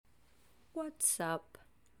What's up,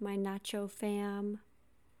 my Nacho fam?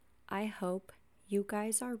 I hope you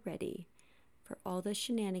guys are ready for all the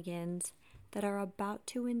shenanigans that are about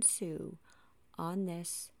to ensue on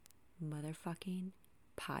this motherfucking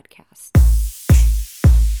podcast.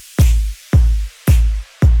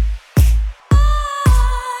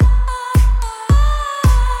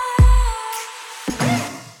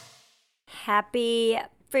 Happy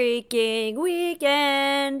freaking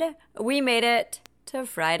weekend! We made it to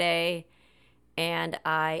Friday. And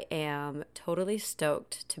I am totally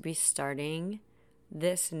stoked to be starting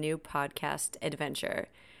this new podcast adventure.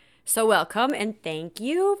 So welcome and thank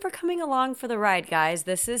you for coming along for the ride, guys.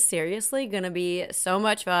 This is seriously going to be so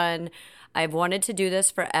much fun. I've wanted to do this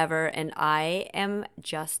forever and I am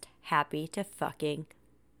just happy to fucking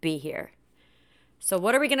be here. So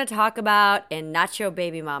what are we going to talk about in Nacho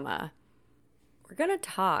Baby Mama? We're going to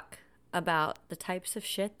talk about the types of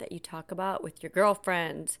shit that you talk about with your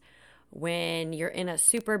girlfriends, when you're in a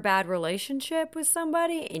super bad relationship with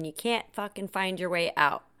somebody and you can't fucking find your way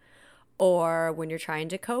out. Or when you're trying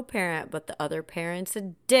to co-parent but the other parent's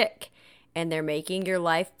a dick and they're making your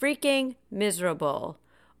life freaking miserable.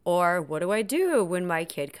 Or what do I do when my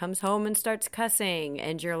kid comes home and starts cussing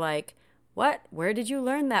and you're like, what? Where did you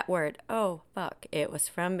learn that word? Oh, fuck, it was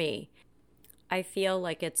from me. I feel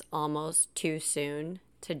like it's almost too soon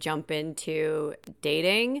to jump into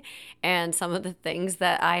dating and some of the things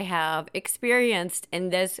that I have experienced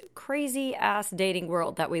in this crazy ass dating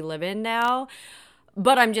world that we live in now.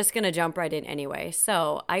 But I'm just going to jump right in anyway.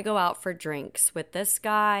 So I go out for drinks with this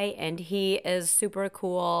guy and he is super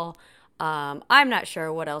cool. I'm not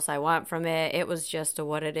sure what else I want from it. It was just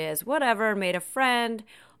what it is. Whatever, made a friend,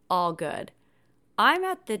 all good. I'm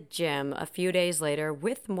at the gym a few days later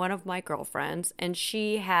with one of my girlfriends, and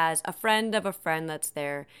she has a friend of a friend that's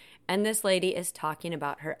there, and this lady is talking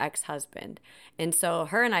about her ex-husband. And so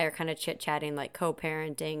her and I are kind of chit-chatting like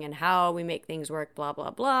co-parenting and how we make things work, blah,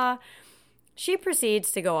 blah, blah. She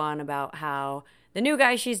proceeds to go on about how the new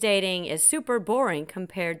guy she's dating is super boring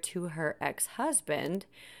compared to her ex-husband,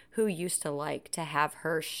 who used to like to have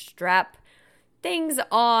her strap things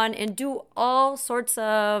on and do all sorts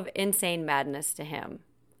of insane madness to him.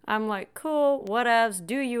 I'm like, cool, whatevs,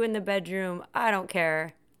 do you in the bedroom, I don't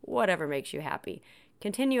care, whatever makes you happy.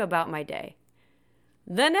 Continue about my day.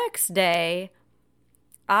 The next day,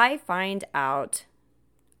 I find out,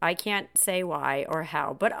 I can't say why or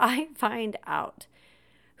how, but I find out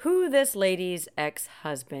who this lady's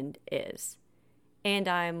ex-husband is. And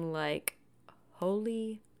I'm like,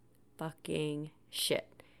 holy fucking shit.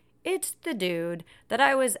 It's the dude that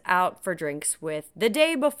I was out for drinks with the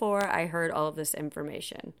day before I heard all of this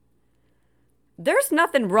information. There's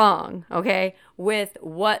nothing wrong, okay, with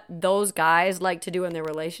what those guys like to do in their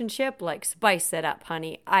relationship. Like, spice it up,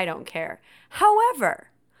 honey. I don't care. However,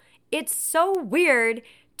 it's so weird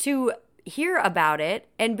to hear about it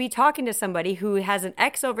and be talking to somebody who has an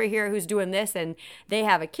ex over here who's doing this and they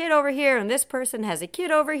have a kid over here and this person has a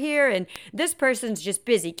kid over here and this person's just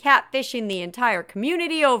busy catfishing the entire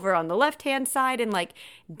community over on the left-hand side. And like,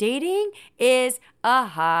 dating is a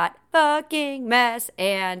hot fucking mess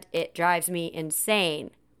and it drives me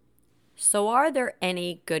insane. So are there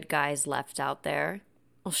any good guys left out there?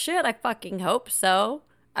 Well, shit, I fucking hope so.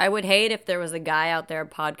 I would hate if there was a guy out there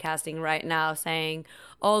podcasting right now saying,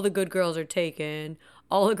 all the good girls are taken,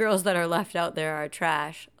 all the girls that are left out there are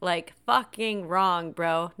trash. Like, fucking wrong,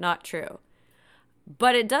 bro. Not true.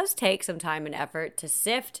 But it does take some time and effort to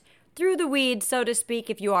sift through the weeds, so to speak,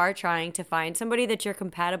 if you are trying to find somebody that you're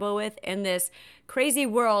compatible with in this crazy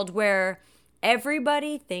world where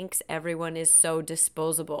everybody thinks everyone is so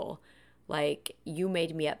disposable. Like, you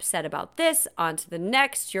made me upset about this, on to the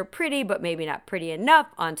next, you're pretty, but maybe not pretty enough,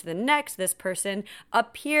 on to the next. This person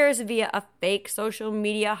appears via a fake social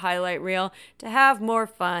media highlight reel to have more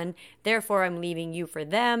fun, therefore I'm leaving you for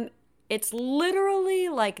them. It's literally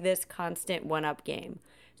like this constant one-up game.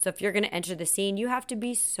 So if you're going to enter the scene, you have to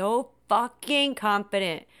be so fucking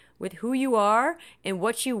confident with who you are and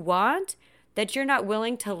what you want that you're not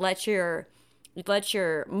willing to let your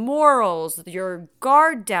morals, your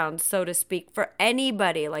guard down, so to speak, for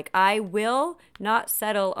anybody. Like, I will not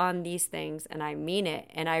settle on these things, and I mean it,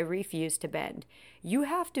 and I refuse to bend. You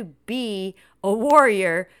have to be a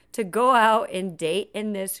warrior to go out and date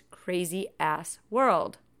in this crazy ass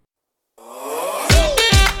world.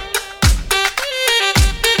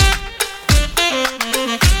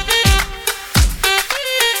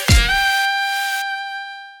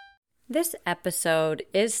 This episode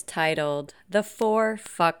is titled The 4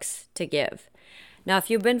 Fucks to Give. Now,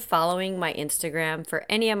 if you've been following my Instagram for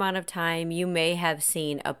any amount of time, you may have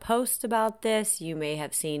seen a post about this. You may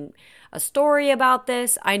have seen a story about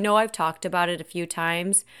this. I know I've talked about it a few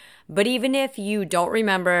times, but even if you don't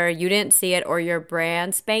remember, you didn't see it, or you're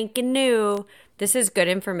brand spanking new, this is good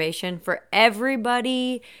information for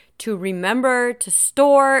everybody to remember to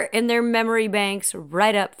store in their memory banks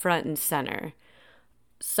right up front and center.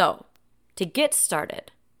 So, to get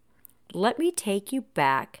started, let me take you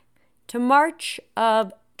back to March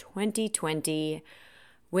of 2020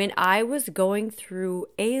 when I was going through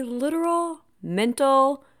a literal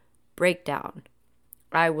mental breakdown.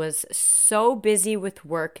 I was so busy with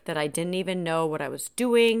work that I didn't even know what I was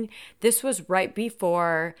doing. This was right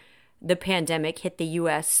before the pandemic hit the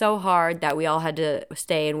US so hard that we all had to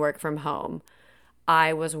stay and work from home.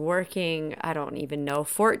 I was working, I don't even know,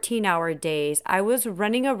 14-hour days. I was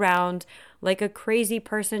running around like a crazy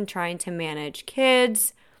person trying to manage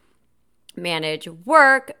kids, manage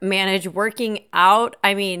work, manage working out.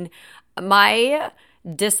 I mean, my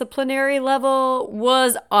disciplinary level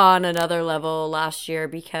was on another level last year,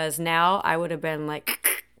 because now I would have been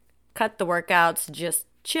like, cut the workouts, just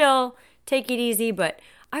chill, take it easy. But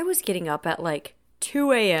I was getting up at like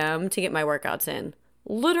 2 a.m. to get my workouts in.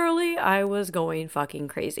 Literally, I was going fucking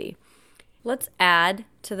crazy. Let's add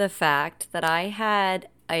to the fact that I had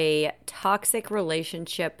a toxic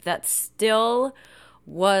relationship that still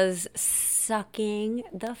was sucking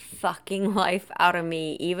the fucking life out of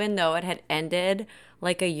me, even though it had ended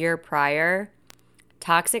like a year prior.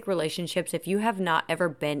 Toxic relationships, if you have not ever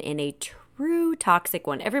been in a true toxic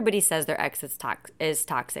one, everybody says their ex is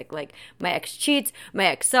toxic. Like, my ex cheats, my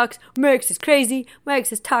ex sucks, my ex is crazy, my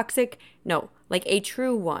ex is toxic. No, like a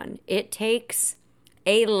true one. It takes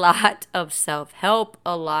a lot of self-help,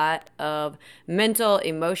 a lot of mental,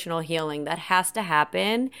 emotional healing that has to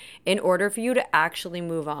happen in order for you to actually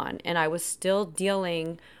move on. And I was still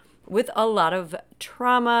dealing with a lot of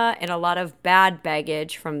trauma and a lot of bad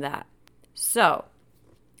baggage from that. So,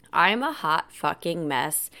 I'm a hot fucking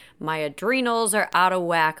mess. My adrenals are out of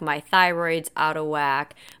whack. My thyroid's out of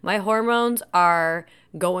whack. My hormones are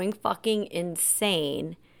going fucking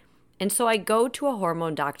insane. And so I go to a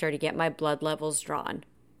hormone doctor to get my blood levels drawn.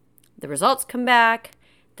 The results come back.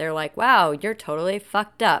 They're like, wow, you're totally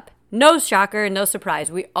fucked up. No shocker, no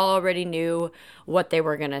surprise. We already knew what they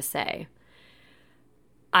were going to say.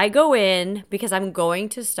 I go in because I'm going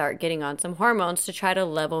to start getting on some hormones to try to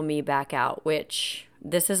level me back out, which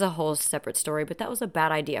this is a whole separate story, but that was a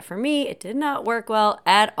bad idea for me. It did not work well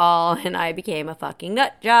at all, and I became a fucking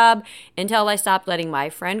nut job until I stopped letting my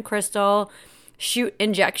friend Crystal shoot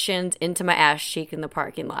injections into my ass cheek in the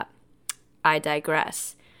parking lot. I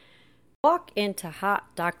digress. Walk into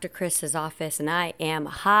hot Dr. Chris's office, and I am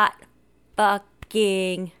a hot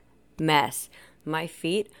fucking mess. My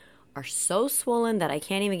feet are so swollen that I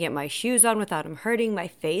can't even get my shoes on without them hurting. My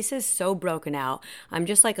face is so broken out. I'm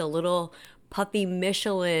just like a little puffy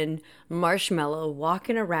Michelin marshmallow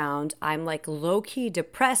walking around. I'm like low-key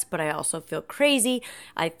depressed, but I also feel crazy.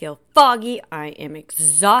 I feel foggy. I am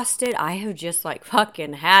exhausted. I have just like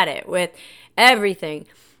fucking had it with everything.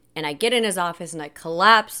 And I get in his office and I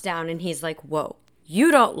collapse down, and he's like, whoa,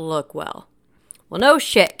 you don't look well. Well, no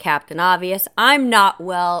shit, Captain Obvious. I'm not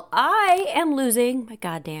well. I am losing my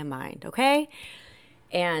goddamn mind, okay?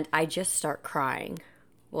 And I just start crying.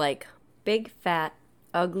 Like big, fat,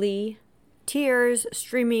 ugly tears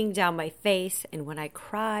streaming down my face. And when I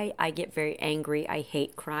cry, I get very angry. I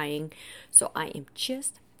hate crying. So I am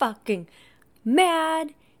just fucking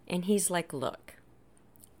mad. And he's like, look,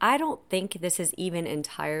 I don't think this is even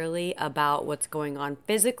entirely about what's going on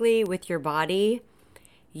physically with your body.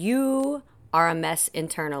 You are a mess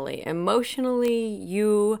internally. Emotionally,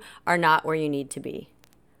 you are not where you need to be.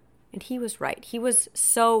 And he was right. He was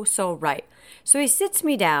so right. So he sits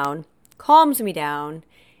me down, calms me down,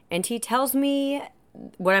 and he tells me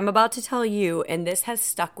what I'm about to tell you, and this has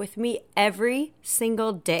stuck with me every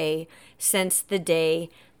single day since the day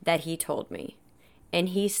that he told me. And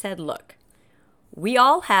he said, look, we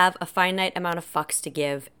all have a finite amount of fucks to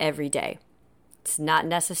give every day. It's not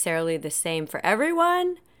necessarily the same for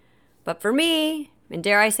everyone, but for me, and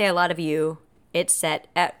dare I say a lot of you, it's set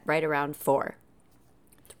at right around 4.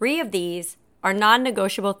 3 of these are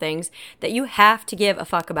non-negotiable things that you have to give a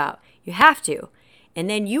fuck about. You have to. And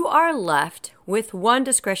then you are left with 1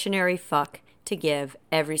 discretionary fuck to give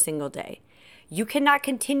every single day. You cannot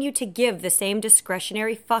continue to give the same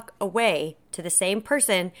discretionary fuck away to the same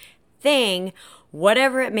person, thing,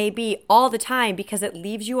 whatever it may be, all the time, because it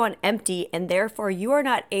leaves you on empty, and therefore you are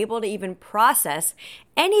not able to even process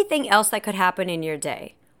anything else that could happen in your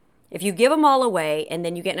day. If you give them all away and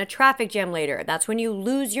then you get in a traffic jam later, that's when you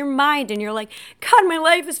lose your mind and you're like, God, my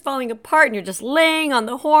life is falling apart. And you're just laying on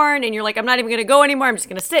the horn and you're like, I'm not even going to go anymore. I'm just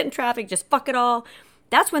going to sit in traffic, just fuck it all.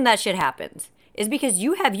 That's when that shit happens. Is because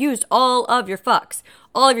you have used all of your fucks,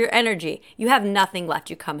 all of your energy. You have nothing left.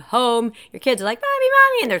 You come home, your kids are like,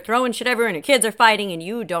 mommy, and they're throwing shit everywhere and your kids are fighting and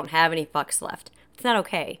you don't have any fucks left. It's not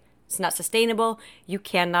okay. It's not sustainable. You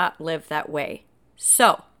cannot live that way.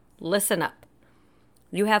 So, listen up.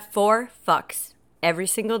 You have 4 fucks every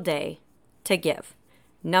single day to give.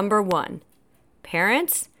 Number 1,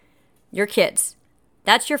 parents, your kids.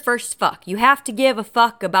 That's your first fuck. You have to give a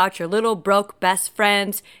fuck about your little broke best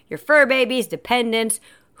friends, your fur babies, dependents,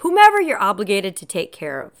 whomever you're obligated to take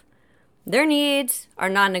care of. Their needs are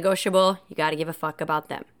non-negotiable. You got to give a fuck about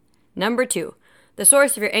them. Number 2, the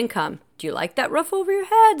source of your income. Do you like that roof over your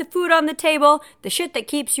head, the food on the table, the shit that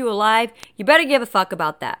keeps you alive? You better give a fuck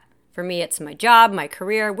about that. For me, it's my job, my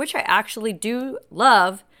career, which I actually do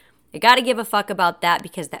love. I got to give a fuck about that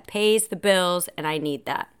because that pays the bills and I need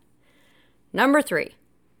that. Number 3,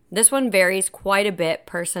 this one varies quite a bit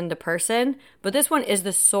person to person, but this one is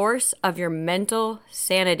the source of your mental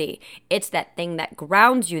sanity. It's that thing that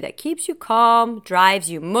grounds you, that keeps you calm, drives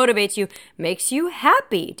you, motivates you, makes you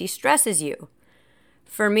happy, de-stresses you.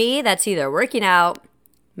 For me, that's either working out,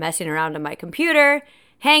 messing around on my computer,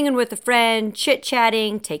 hanging with a friend,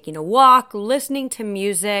 chit-chatting, taking a walk, listening to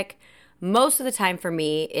music. Most of the time for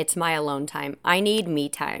me, it's my alone time. I need me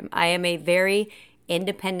time. I am a very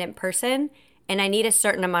independent person, and I need a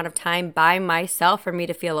certain amount of time by myself for me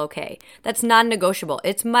to feel okay. That's non-negotiable.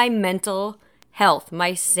 It's my mental health,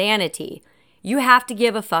 my sanity. You have to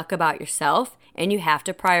give a fuck about yourself, and you have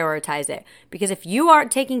to prioritize it. Because if you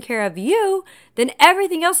aren't taking care of you, then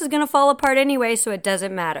everything else is going to fall apart anyway, so it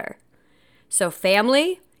doesn't matter. So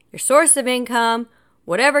family, your source of income,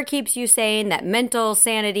 whatever keeps you sane, that mental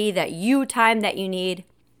sanity, that you time that you need.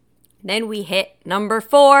 Then we hit number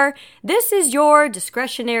 4. This is your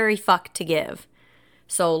discretionary fuck to give.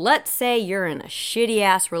 So let's say you're in a shitty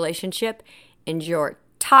ass relationship and your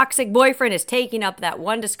toxic boyfriend is taking up that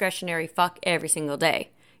one discretionary fuck every single day.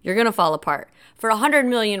 You're going to fall apart for 100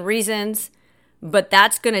 million reasons. But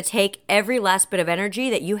that's going to take every last bit of energy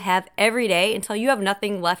that you have every day until you have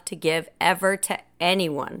nothing left to give ever to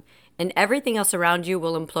anyone. And everything else around you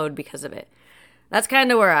will implode because of it. That's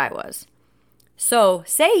kind of where I was. So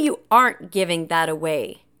say you aren't giving that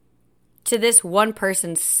away to this one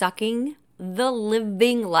person sucking the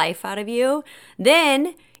living life out of you.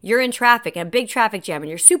 Then you're in traffic, in a big traffic jam, and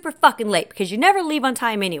you're super fucking late because you never leave on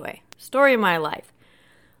time anyway. Story of my life.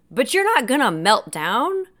 But you're not going to melt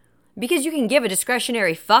down. Because you can give a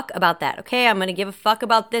discretionary fuck about that. Okay, I'm going to give a fuck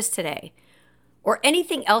about this today. Or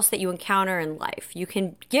anything else that you encounter in life. You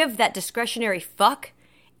can give that discretionary fuck,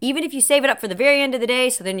 even if you save it up for the very end of the day,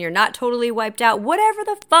 so then you're not totally wiped out. Whatever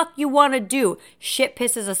the fuck you want to do, shit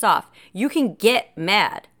pisses us off. You can get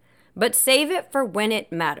mad, but save it for when it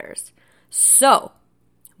matters. So,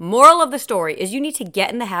 moral of the story is you need to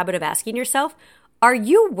get in the habit of asking yourself, are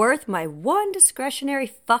you worth my one discretionary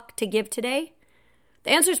fuck to give today? The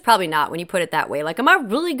answer is probably not when you put it that way. Like, am I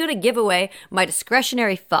really going to give away my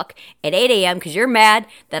discretionary fuck at 8 a.m. because you're mad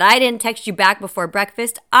that I didn't text you back before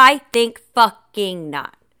breakfast? I think fucking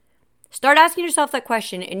not. Start asking yourself that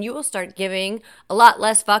question and you will start giving a lot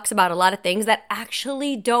less fucks about a lot of things that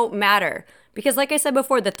actually don't matter. Because like I said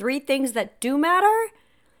before, the 3 things that do matter,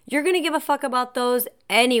 you're going to give a fuck about those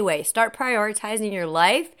anyway. Start prioritizing your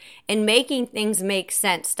life and making things make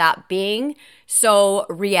sense. Stop being so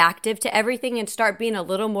reactive to everything and start being a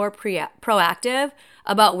little more proactive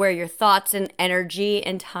about where your thoughts and energy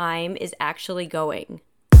and time is actually going.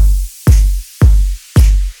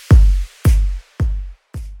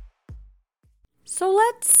 So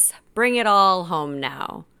let's bring it all home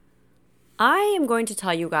now. I am going to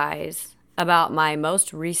tell you guys about my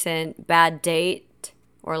most recent bad date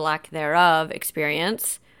or lack thereof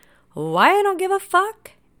experience, why I don't give a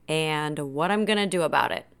fuck, and what I'm gonna do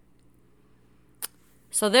about it.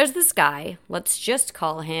 So there's this guy, let's just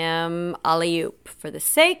call him Alley-oop for the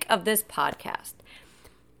sake of this podcast.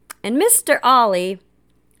 And Mr. Ollie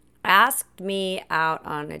asked me out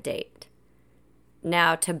on a date.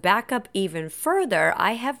 Now, to back up even further,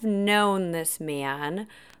 I have known this man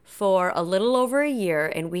for a little over a year,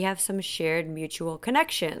 and we have some shared mutual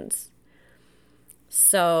connections.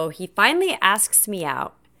 So he finally asks me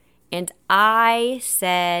out, and I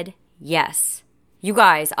said yes. You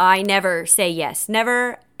guys, I never say yes.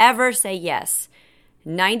 Never, ever say yes.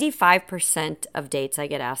 95% of dates I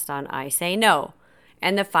get asked on, I say no.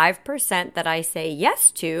 And the 5% that I say yes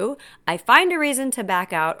to, I find a reason to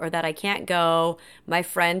back out or that I can't go. My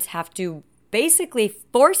friends have to basically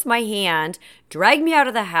force my hand, drag me out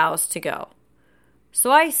of the house to go.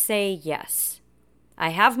 So I say yes. I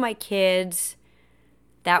have my kids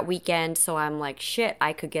that weekend, so I'm like, shit,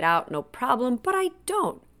 I could get out, no problem, but I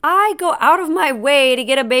don't. I go out of my way to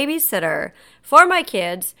get a babysitter for my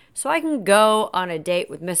kids so I can go on a date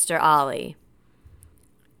with Mr. Ollie.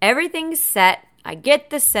 Everything's set. I get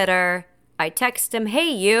the sitter. I text him, hey,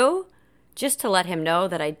 you, just to let him know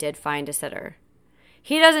that I did find a sitter.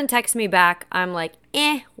 He doesn't text me back. I'm like,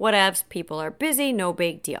 whatevs, people are busy, no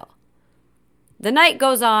big deal. The night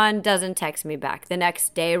goes on, doesn't text me back. The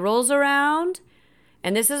next day rolls around,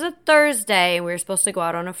 and this is a Thursday, and we were supposed to go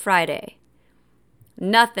out on a Friday.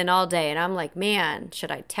 Nothing all day, and I'm like, man, should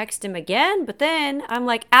I text him again? But then I'm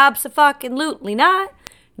like, abso-fucking-lutely not.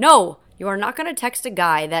 No, you are not going to text a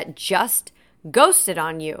guy that just ghosted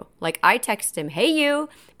on you. Like, I texted him, hey, you,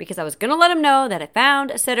 because I was going to let him know that I found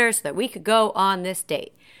a sitter so that we could go on this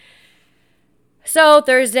date. So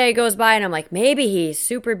Thursday goes by and I'm like, maybe he's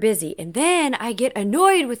super busy. And then I get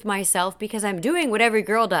annoyed with myself because I'm doing what every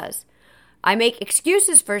girl does. I make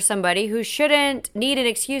excuses for somebody who shouldn't need an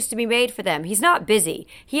excuse to be made for them. He's not busy.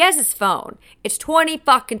 He has his phone. It's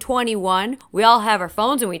 2021. We all have our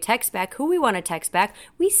phones and we text back who we want to text back.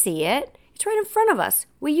 We see it. It's right in front of us.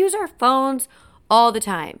 We use our phones all the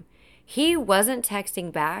time. He wasn't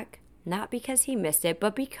texting back, not because he missed it,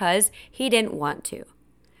 but because he didn't want to.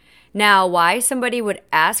 Now, why somebody would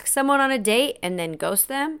ask someone on a date and then ghost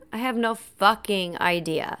them, I have no fucking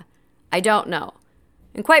idea. I don't know.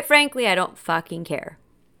 And quite frankly, I don't fucking care.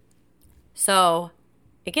 So,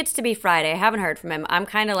 it gets to be Friday. I haven't heard from him. I'm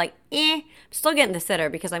kind of like, I'm still getting the sitter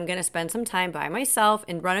because I'm going to spend some time by myself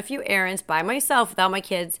and run a few errands by myself without my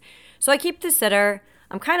kids. So I keep the sitter.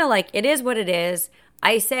 I'm kind of like, it is what it is.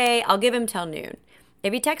 I say I'll give him till noon.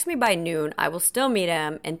 If he texts me by noon, I will still meet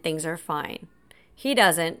him and things are fine. He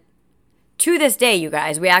doesn't. To this day, you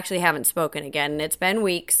guys, we actually haven't spoken again, and it's been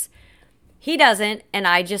weeks. He doesn't, and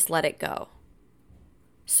I just let it go.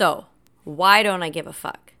 So, why don't I give a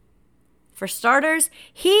fuck? For starters,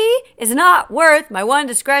 he is not worth my one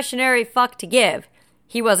discretionary fuck to give.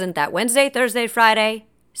 He wasn't that Wednesday, Thursday, Friday.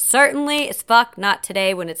 Certainly as fuck not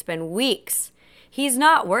today when it's been weeks. He's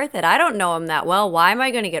not worth it. I don't know him that well. Why am I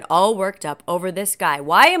going to get all worked up over this guy?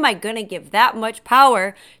 Why am I going to give that much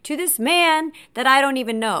power to this man that I don't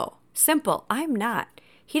even know? Simple. I'm not.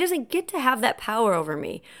 He doesn't get to have that power over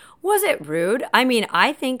me. Was it rude? I mean,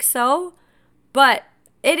 I think so. But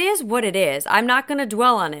it is what it is. I'm not going to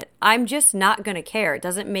dwell on it. I'm just not going to care. It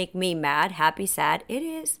doesn't make me mad, happy, sad. It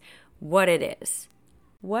is what it is.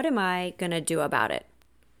 What am I going to do about it?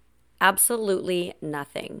 Absolutely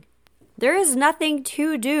nothing. There is nothing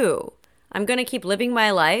to do. I'm going to keep living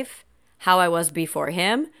my life how I was before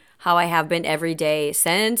him, how I have been every day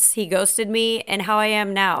since he ghosted me, and how I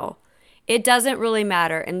am now. It doesn't really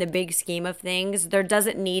matter in the big scheme of things. There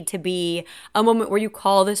doesn't need to be a moment where you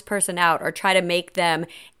call this person out or try to make them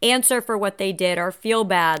answer for what they did or feel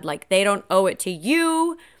bad like they don't owe it to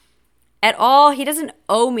you at all. He doesn't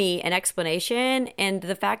owe me an explanation, and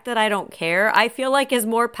the fact that I don't care, I feel like is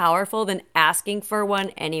more powerful than asking for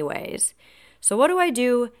one anyways. So what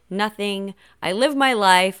do? Nothing. I live my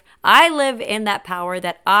life. I live in that power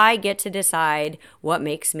that I get to decide what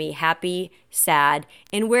makes me happy, sad,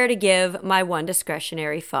 and where to give my one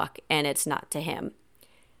discretionary fuck, and it's not to him.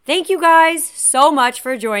 Thank you guys so much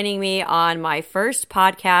for joining me on my first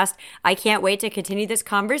podcast. I can't wait to continue this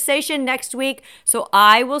conversation next week, so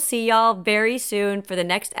I will see y'all very soon for the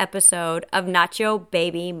next episode of Nacho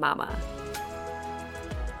Baby Mama.